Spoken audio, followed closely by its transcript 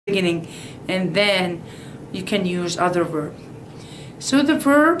beginning, and then you can use other verb. So the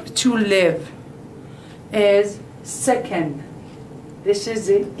verb to live is second. This is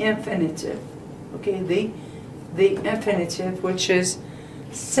the infinitive. Okay, the infinitive, which is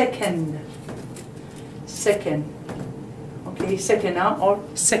second. Second. Okay, second now or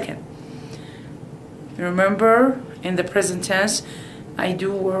second. Remember, in the present tense, I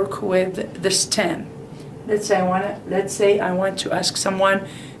do work with the stem. Let's say I want to ask someone,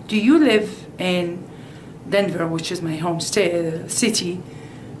 do you live in Denver, which is my home city?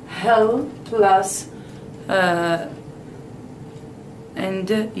 Hell plus and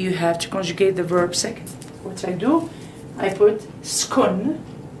you have to conjugate the verb second. What I do, I put skun,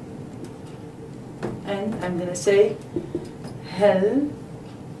 and I'm gonna say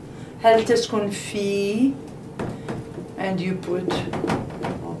هل تسكن في, and you put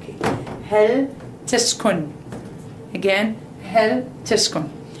okay هل تسكن, again هل تسكن.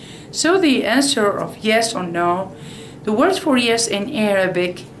 So the answer of yes or no, the word for yes in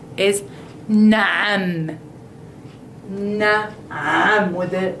Arabic is نعم. نعم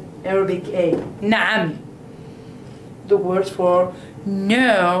with the Arabic A. نعم. The word for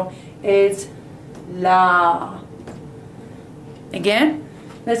no is لا. Again,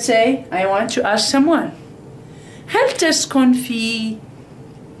 let's say I want to ask someone, هل تسكن في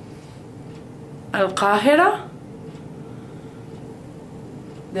القاهرة?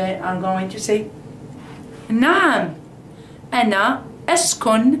 They are going to say نعم أنا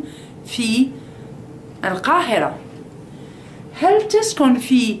أسكن في القاهرة. هل تسكن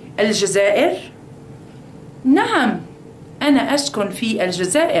في الجزائر؟ نعم أنا أسكن في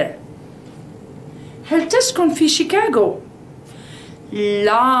الجزائر. هل تسكن في شيكاغو؟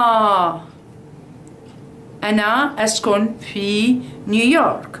 لا أنا أسكن في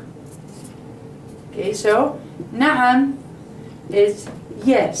نيويورك. Okay, so نعم is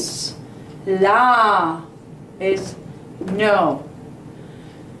yes, لا is no.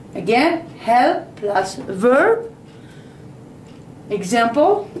 Again, هل plus verb.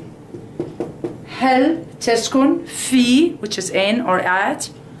 Example, هل تسكن في, which is in or at,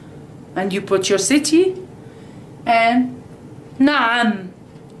 and you put your city, and نعم,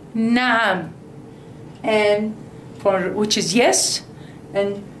 نعم, and for which is yes,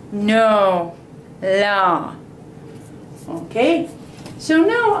 and no, لا. Okay, so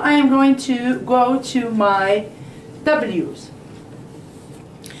now I am going to go to my W's.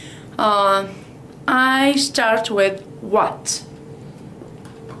 I start with what.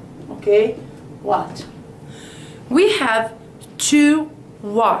 Okay, what? We have two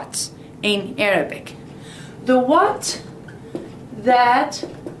whats in Arabic. The what that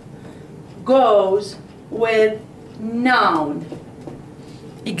goes with noun.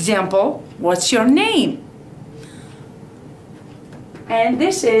 Example, what's your name? And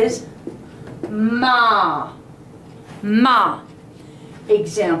this is ma. Ma.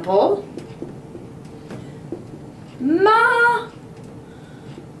 Example, ما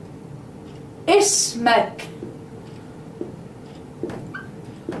اسمك.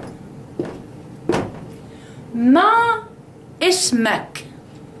 ما اسمك.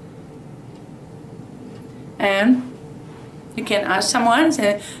 And you can ask someone,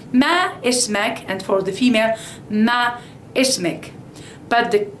 say, ما اسمك, and for the female, ما اسمك.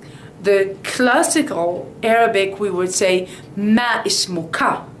 But the classical Arabic, we would say ما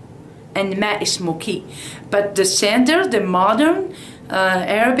اسمك and ما اسمك. But the standard, the modern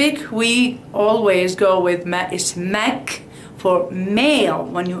Arabic, we always go with ما اسمك for male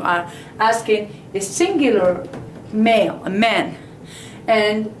when you are asking a singular male, a man,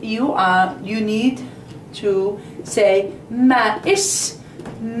 and you need to say ما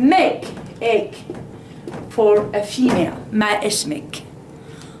اسمك for a female, ما اسمك.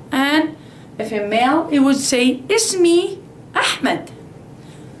 And if a male, it would say اسمي أحمد.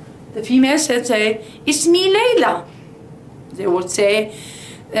 The female said say اسمي ليلى. They would say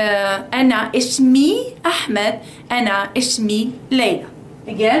أنا اسمي أحمد, أنا اسمي ليلى.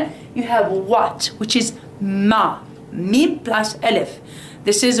 Again, you have what, which is ma, mim plus alif.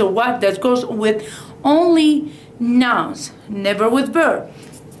 This is a what that goes with only nouns, never with verb.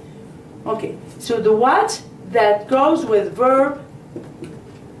 Okay, so the what that goes with verb,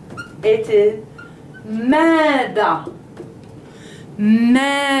 it is ماذا.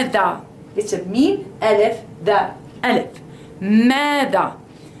 ماذا. It's a mim, alif, da, alif. ماذا.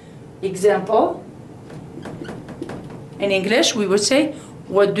 Example, in English we would say,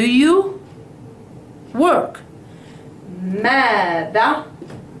 what do you work? ماذا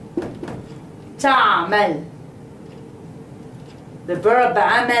تعمل. The verb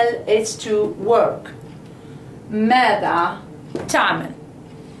عمل is to work. ماذا تعمل.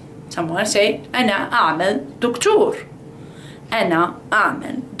 someone say أنا أعمل دكتور. أنا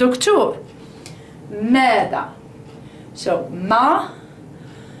أعمل دكتور. ماذا. So ma,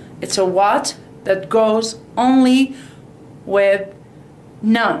 it's a what that goes only with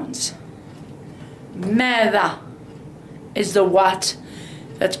nouns. ماذا is the what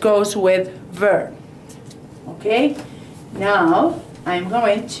that goes with verb. Okay, now I'm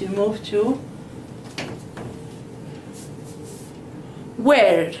going to move to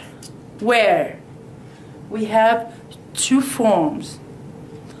where. Where. We have two forms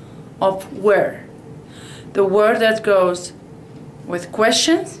of where. The word that goes with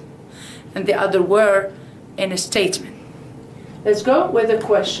questions and the other word in a statement. Let's go with a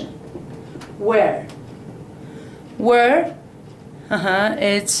question. Where. Where,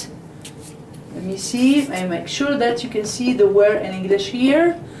 it's, let me see, I make sure that you can see the word in English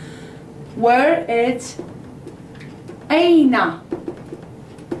here. Where, it's أين.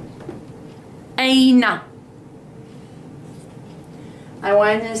 أين. I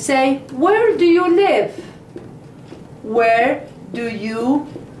want to say, where do you live? Where do you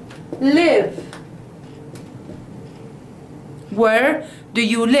live? Where do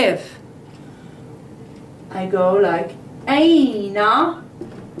you live? I go like أين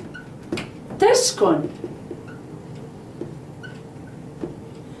تسكن.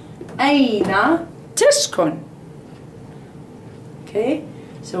 أين تسكن. Okay,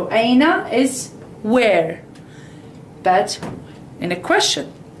 so أين is where, but in a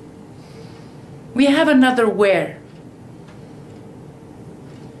question we have another where.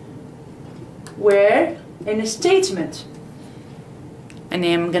 Where in a statement. And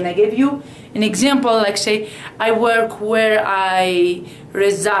I'm gonna give you an example, like say, I work where I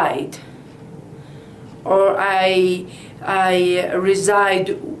reside, or I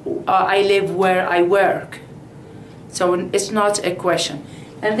reside, I live where I work. So it's not a question.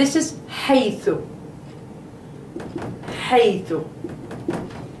 And this is حيث. حيث.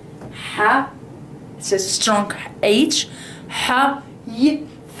 Ha, it's a strong H. حيث.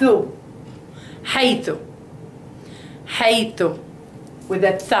 حيث. حيث. With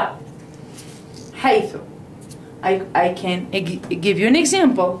a th. حيث. I can give you an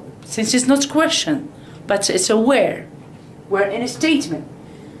example, since it's not a question, but it's a where. Where in a statement.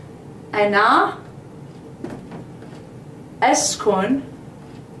 أنا أسكن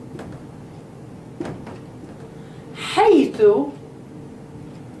حيث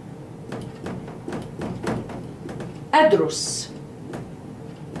أدرس.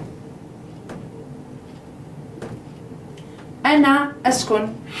 أنا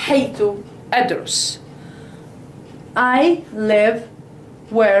أسكن حيث أدرس. I live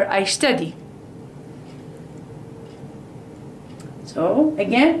where I study. So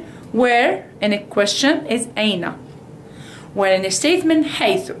again, where in a question is أين. Where in a statement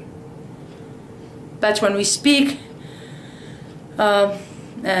حيث. But when we speak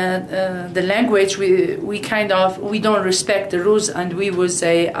the language, we don't respect the rules, and we will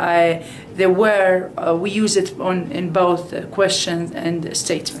say the where, we use it in both questions and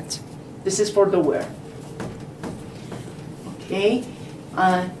statements. This is for the where. Okay.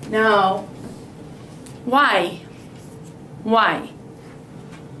 Now, why? Why?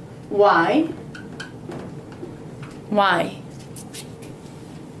 Why? Why?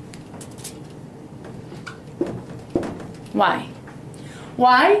 Why?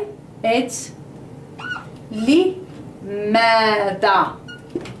 Why? It's لماذا.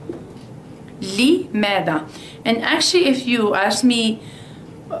 لماذا. And actually, if you ask me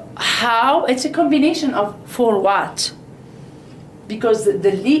how, it's a combination of for what. Because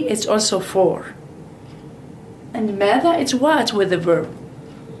the li is also for. And ماذا, it's what with the verb.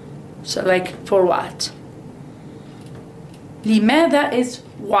 So like, for what? لماذا is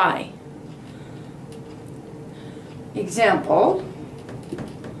why. Example.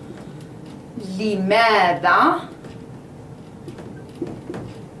 لماذا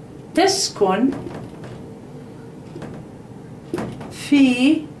تسكن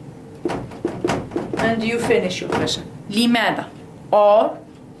في, and you finish your question. لماذا, or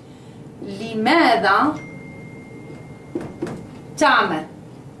لماذا تعمل.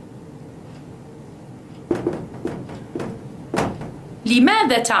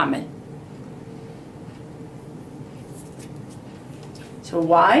 لماذا تعمل. So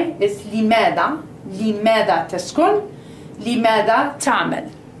why is لماذا, لماذا تسكن, لماذا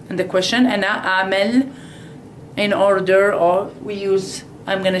تعمل. And the question أنا أعمل in order, or we use,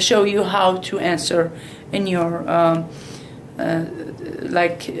 I'm going to show you how to answer in your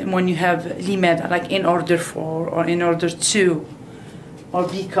like when you have لماذا, like in order for, or in order to, or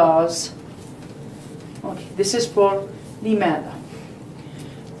because. Okay, this is for لماذا.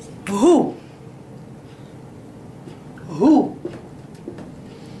 Who? Who?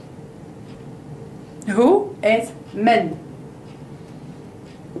 Who is men.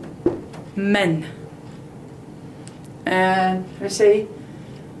 Men. And let's say,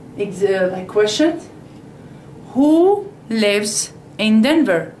 like questions. Who lives in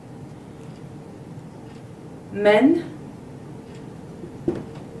Denver? Men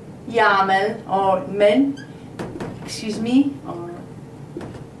يعمل or men, excuse me, or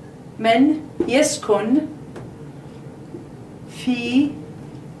من يسكن في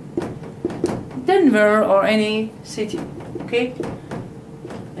Denver or any city. Okay?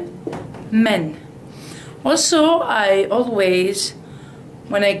 Men. Also, I always,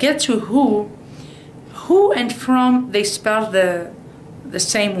 when I get to who and from, they spell the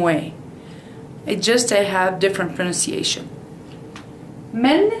same way. It just I have different pronunciation.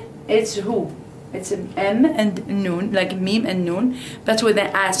 Men, it's who. It's an M and noon, like meme and noon, but with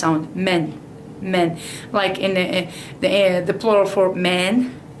an A sound. Men, men. Like in the plural for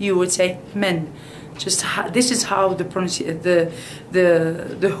man, you would say men. Just this is how the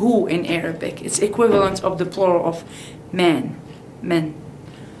who in Arabic. It's equivalent of the plural of man, men.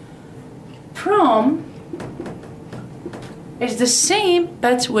 From is the same,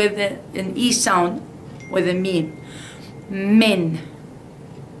 but with an E sound, with a meme. Men.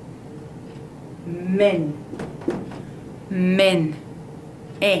 Men. Men.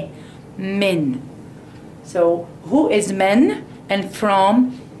 Men. So who is men and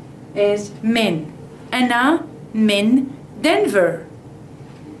from is men. أنا من Denver.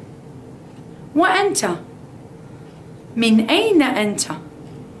 وأنت من أين أنت?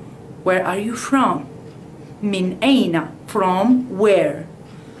 Where are you from? من أين, from where?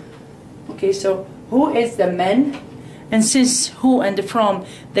 Okay, so who is the men? And since who and the from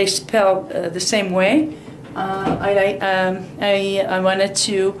they spell the same way, I wanted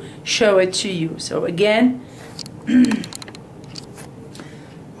to show it to you. So again,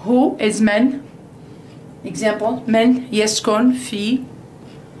 who is men? Example, من يسكن في,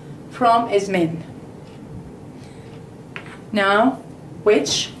 from is men. Now,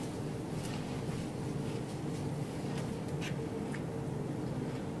 which?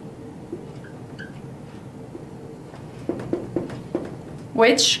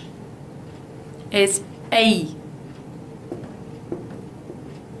 Which is a.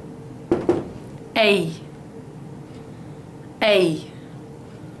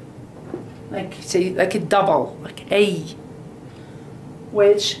 Like say like a double, like a.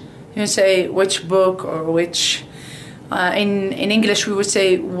 Which you say which book or which. In English we would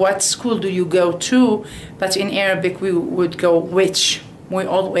say what school do you go to, but in Arabic we would go which. We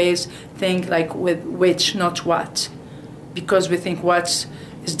always think like with which, not what, because we think what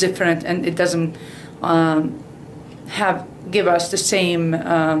is different and it doesn't give us the same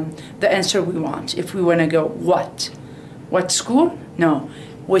the answer we want. If we want to go what school? No,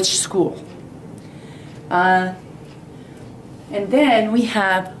 which school. And then we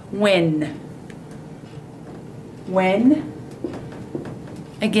have when. When,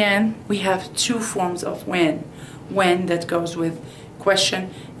 again, we have two forms of when. When that goes with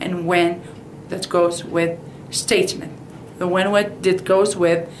question and when that goes with statement. The when that goes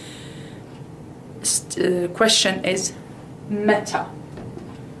with question is meta.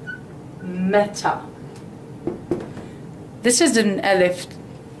 Meta. This is an alif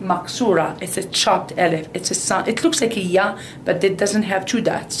maksura. It's a chopped alif. It's a sound. It looks like a ya, but it doesn't have two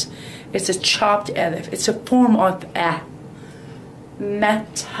dots. It's a chopped alif. It's a form of a.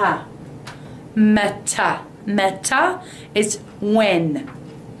 Meta. Meta. Meta is when.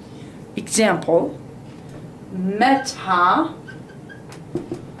 Example. متى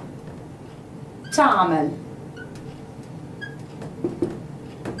تعمل?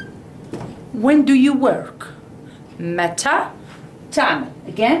 When do you work? متى تعمل.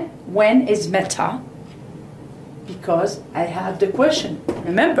 Again, when is meta? Because I have the question.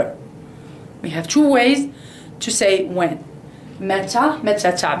 Remember, we have two ways to say when.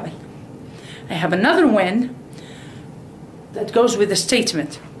 متى تعمل. I have another when that goes with a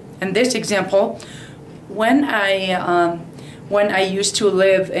statement. In this example, when I used to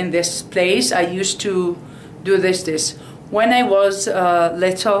live in this place, I used to do this. When I was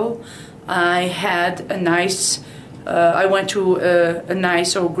little, I had a nice, I went to a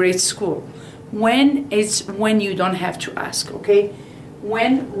nice or great school. When is when you don't have to ask, okay?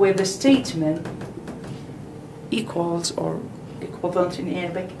 When with a statement equals or equivalent in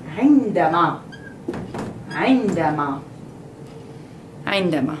Arabic, عندما. عندما.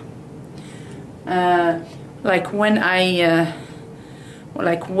 عندما. Like when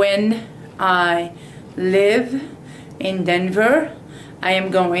I live in Denver, I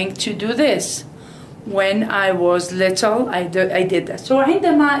am going to do this. When I was little, I did that. So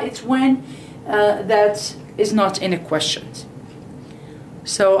عندما, it's when that is not in a question.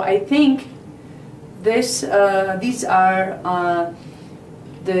 So I think these are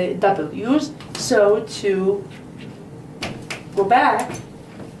the W's. So to go back,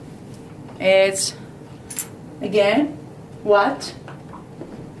 it's again what?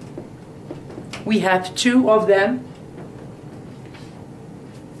 We have 2 of them.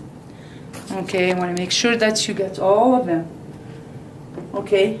 Okay, I want to make sure that you get all of them.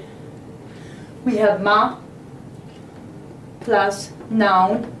 Okay, we have ma plus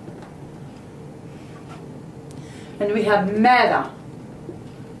noun, and we have ماذا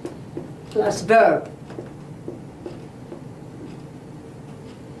plus verb.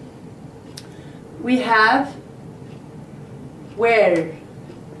 We have where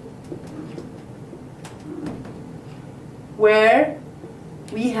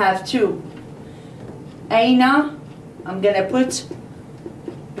we have 2. Aina, I'm gonna put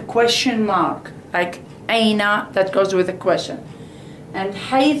a question mark, like Aina, that goes with a question, and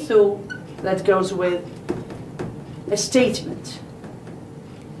حيث, that goes with a statement.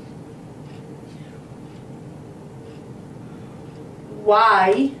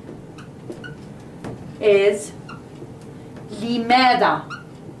 Why is لماذا.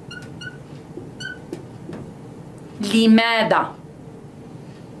 لماذا.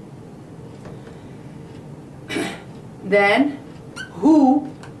 Then who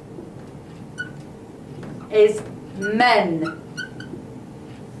is من.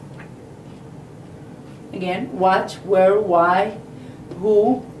 Again, what, where, why,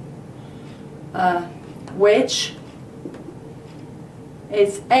 who, which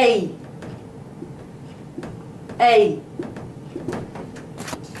is a.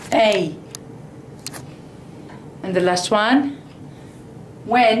 And the last one,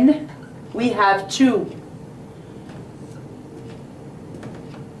 when we have 2.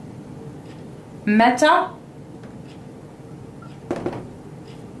 Meta.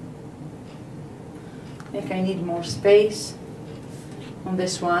 I think I need more space on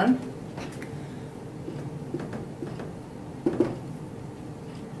this one.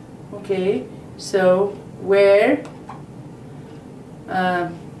 Okay, so where,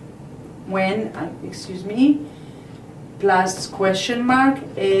 when, excuse me, plus question mark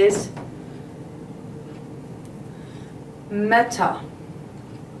is meta.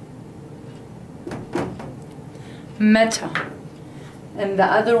 Meta. And the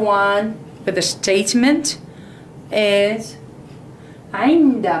other one with a statement is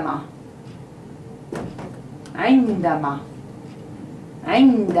عندما. عندما.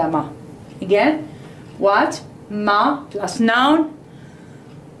 عندما. Again, what? Ma plus noun,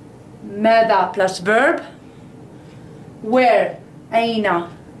 ماذا plus verb, where, أين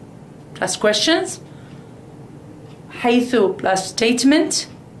plus questions, حيث plus statement,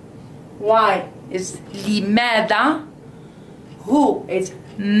 why is لماذا, who is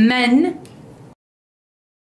من,